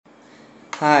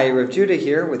Hi, Rav Judah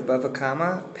here with Bava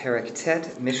Kama, Perek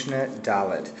Tet, Mishnah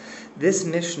Dalet. This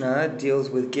Mishnah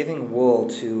deals with giving wool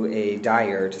to a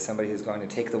dyer, to somebody who's going to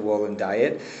take the wool and dye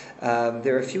it.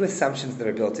 There are a few assumptions that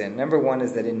are built in. Number one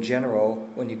is that in general,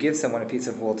 when you give someone a piece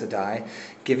of wool to dye,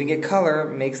 giving it color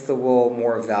makes the wool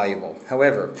more valuable.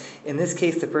 However, in this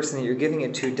case, the person that you're giving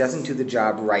it to doesn't do the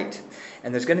job right.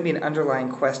 And there's going to be an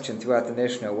underlying question throughout the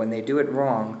Mishnah. When they do it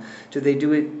wrong, do they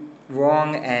do it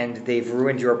wrong and they've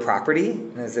ruined your property?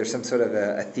 Is there some sort of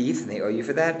a thief and they owe you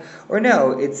for that? Or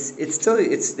no, it's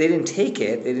they didn't take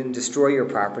it, they didn't destroy your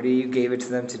property, you gave it to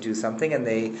them to do something and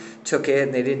they took it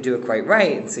and they didn't do it quite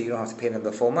right, and so you don't have to pay them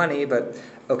the full money, but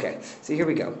okay, so here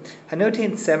we go.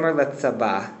 Hanotein semer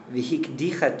letzabah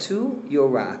v'hikdichatu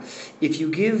yora. If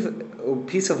you give a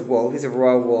piece of wool, a piece of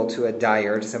raw wool to a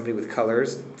dyer, to somebody with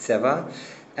colors, tseva,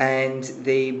 and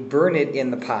they burn it in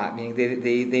the pot, meaning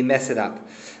they mess it up.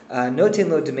 Notin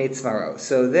lo demei tzmaro.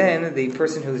 So then the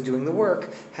person who's doing the work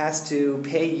has to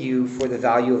pay you for the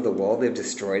value of the wool. They've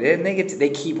destroyed it, and they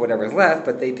keep whatever's left,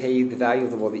 but they pay you the value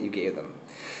of the wool that you gave them.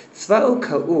 Tzva'o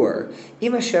ka'ur,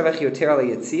 ima shevach yoter ala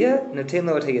yetzia, noten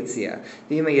lo et yetzia.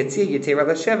 Ima yetzia yoter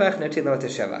ala shevach, noten lo et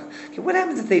shevach. Okay, what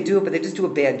happens if they do it, but they just do a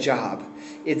bad job?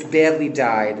 It's badly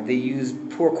dyed. They use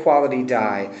poor quality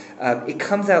dye. It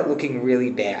comes out looking really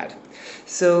bad.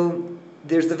 So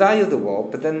there's the value of the wool,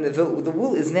 but then the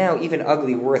wool is now even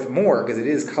ugly worth more because it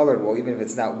is colored wool, even if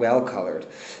it's not well colored.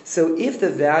 So if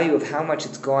the value of how much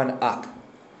it's gone up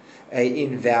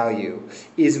in value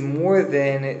is more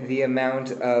than the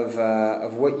amount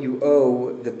of what you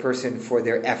owe the person for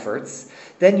their efforts,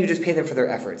 then you just pay them for their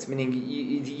efforts, meaning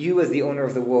you as the owner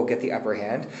of the wool get the upper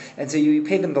hand, and so you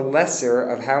pay them the lesser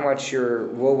of how much your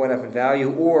wool went up in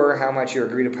value or how much your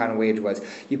agreed upon wage was.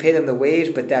 You pay them the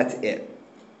wage, but that's it.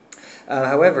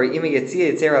 However, if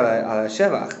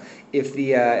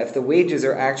the wages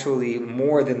are actually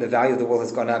more than the value of the wool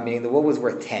has gone up, meaning the wool was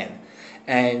worth 10,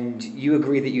 and you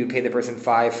agree that you would pay the person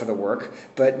 5 for the work,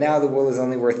 but now the wool is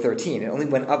only worth 13. It only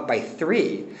went up by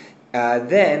 3.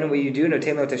 Then what you do,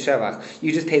 noten lo teshevach,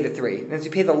 you just pay the 3. And you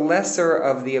pay the lesser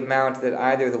of the amount that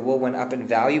either the wool went up in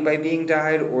value by being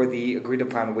dyed or the agreed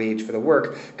upon wage for the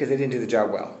work because they didn't do the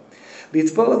job well.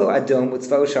 Adom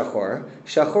shachor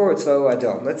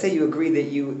adom. Let's say you agree that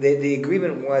the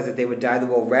agreement was that they would dye the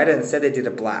wool red and instead they did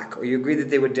it black, or you agree that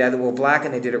they would dye the wool black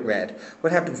and they did it red.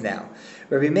 What happens now?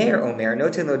 Rabbi Meir Omer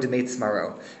noten lo demei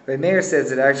tzmaro. Rabbi Meir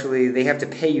says that actually they have to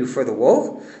pay you for the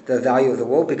wool, the value of the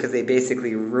wool, because they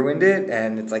basically ruined it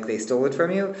and it's like they stole it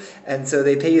from you, and so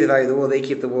they pay you the value of the wool, they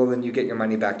keep the wool, and you get your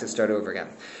money back to start over again.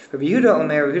 Rabbi Yehuda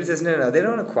Omer, Rabbi Yehuda says no, they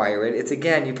don't acquire it. It's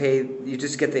again you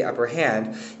just get the upper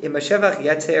hand. You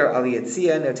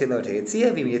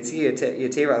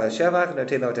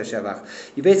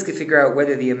basically figure out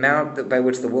whether the amount by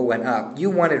which the wool went up.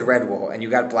 You wanted red wool and you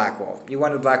got black wool. You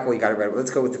wanted black wool, you got red wool. Let's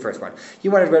go with the first one.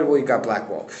 You wanted red wool, you got black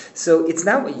wool. So it's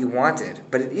not what you wanted,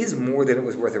 but it is more than it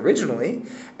was worth originally,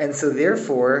 and so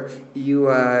therefore you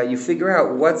figure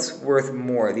out what's worth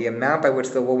more: the amount by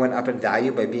which the wool went up in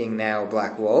value by being now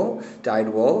black wool, dyed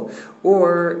wool,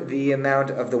 or the amount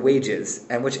of the wages,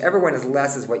 and whichever one is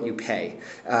less is what you pay.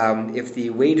 If the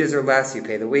wages are less, you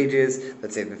pay the wages.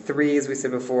 Let's say the 3, as we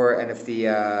said before, and if the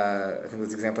I think it was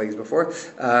the example I used before,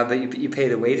 but you pay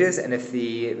the wages, and if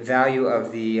the value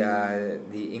of the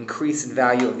increase in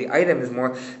value of the item is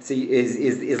more, so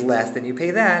is less, then you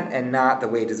pay that, and not the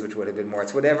wages, which would have been more.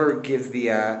 It's whatever gives the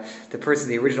person,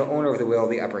 the original owner of the will,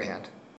 the upper hand.